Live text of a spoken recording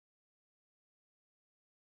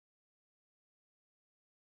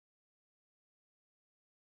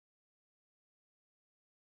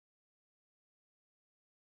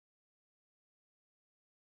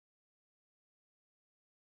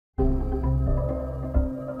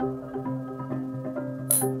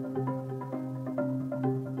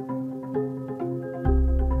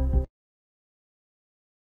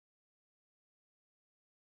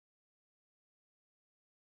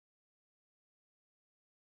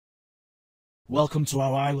Welcome to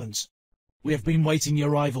our islands. We have been waiting your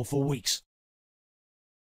arrival for weeks.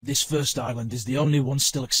 This first island is the only one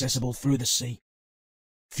still accessible through the sea.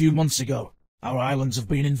 Few months ago, our islands have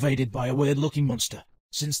been invaded by a weird-looking monster.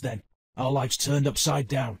 Since then, our lives turned upside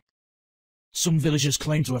down. Some villagers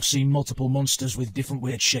claim to have seen multiple monsters with different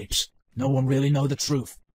weird shapes. No one really knows the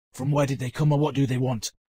truth. From where did they come or what do they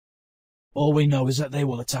want? All we know is that they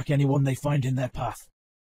will attack anyone they find in their path.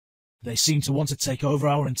 They seem to want to take over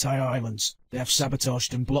our entire islands. They have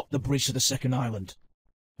sabotaged and blocked the bridge to the second island.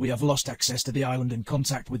 We have lost access to the island and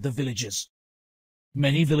contact with the villagers.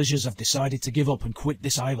 Many villagers have decided to give up and quit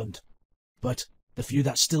this island. But the few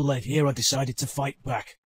that still live here have decided to fight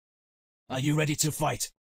back. Are you ready to fight?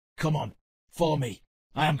 Come on, follow me.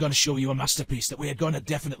 I am going to show you a masterpiece that we are going to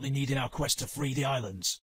definitely need in our quest to free the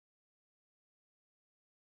islands.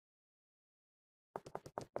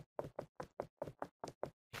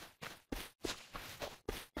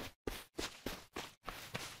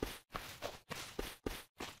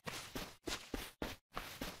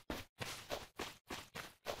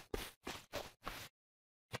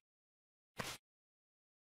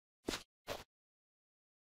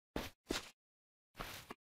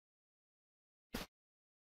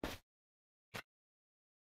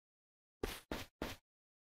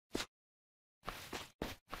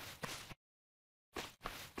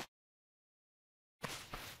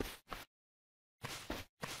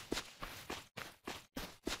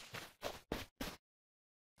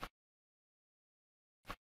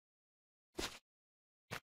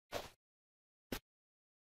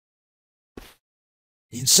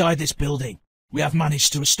 Inside this building, we have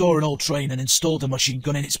managed to restore an old train and installed a machine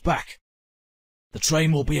gun in its back. The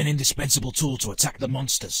train will be an indispensable tool to attack the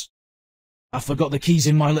monsters. I forgot the keys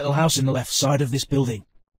in my little house in the left side of this building.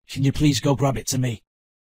 Can you please go grab it to me?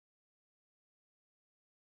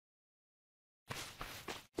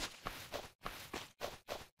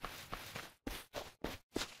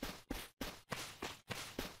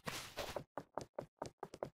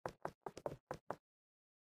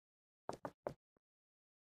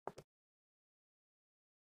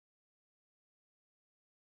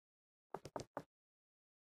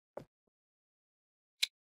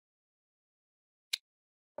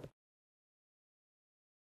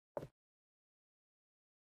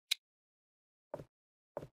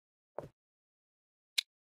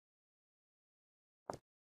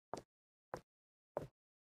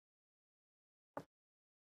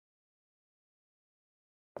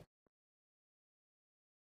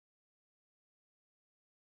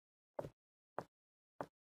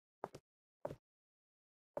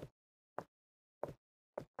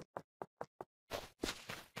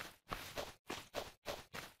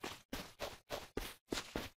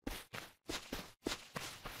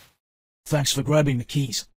 Thanks for grabbing the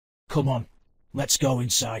keys. Come on, let's go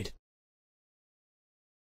inside.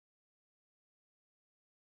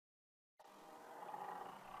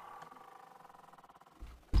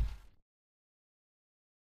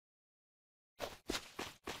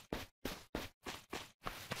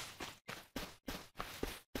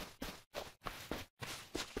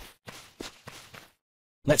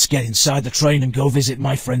 Let's get inside the train and go visit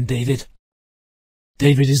my friend David.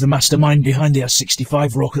 David is the mastermind behind the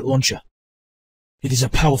S-65 rocket launcher. It is a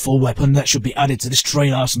powerful weapon that should be added to this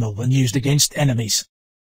train arsenal when used against enemies.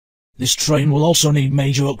 This train will also need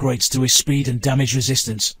major upgrades to its speed and damage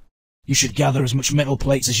resistance. You should gather as much metal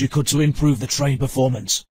plates as you could to improve the train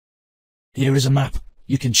performance. Here is a map.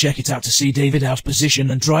 You can check it out to see David Howe's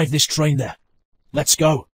position and drive this train there. Let's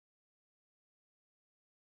go.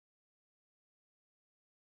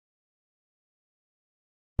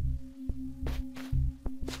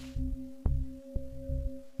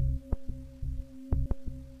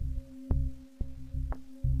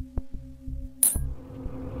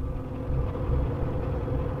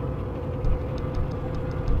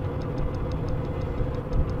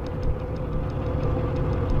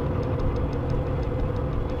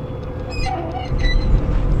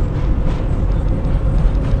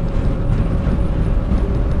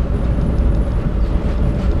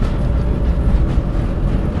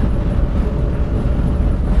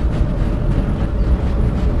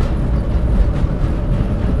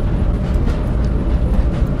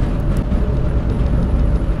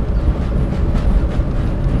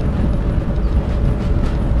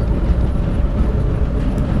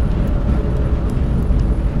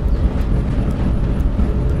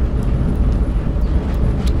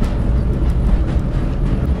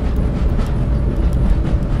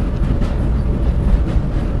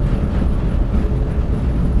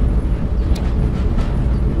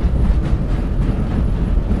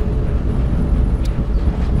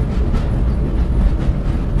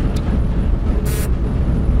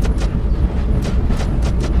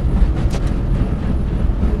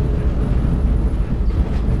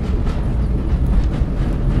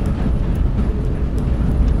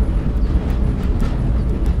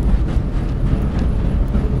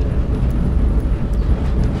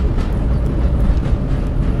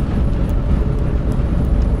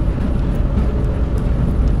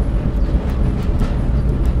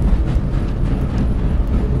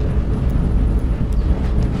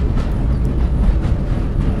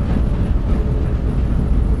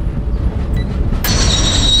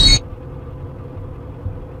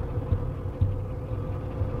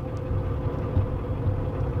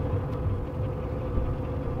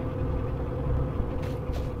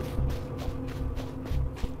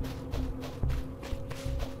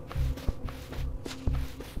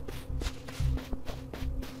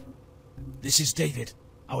 This is David,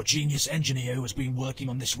 our genius engineer who has been working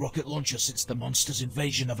on this rocket launcher since the monsters'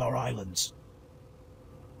 invasion of our islands.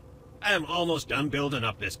 I am almost done building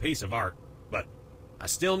up this piece of art, but I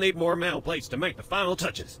still need more metal plates to make the final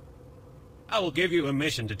touches. I will give you a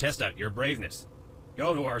mission to test out your braveness.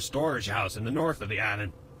 Go to our storage house in the north of the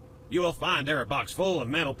island. You will find there a box full of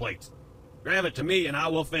metal plates. Grab it to me and I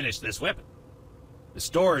will finish this weapon. The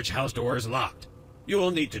storage house door is locked. You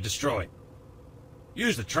will need to destroy it.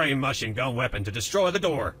 Use the train machine gun weapon to destroy the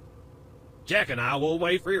door. Jack and I will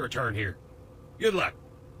wait for your return here. Good luck.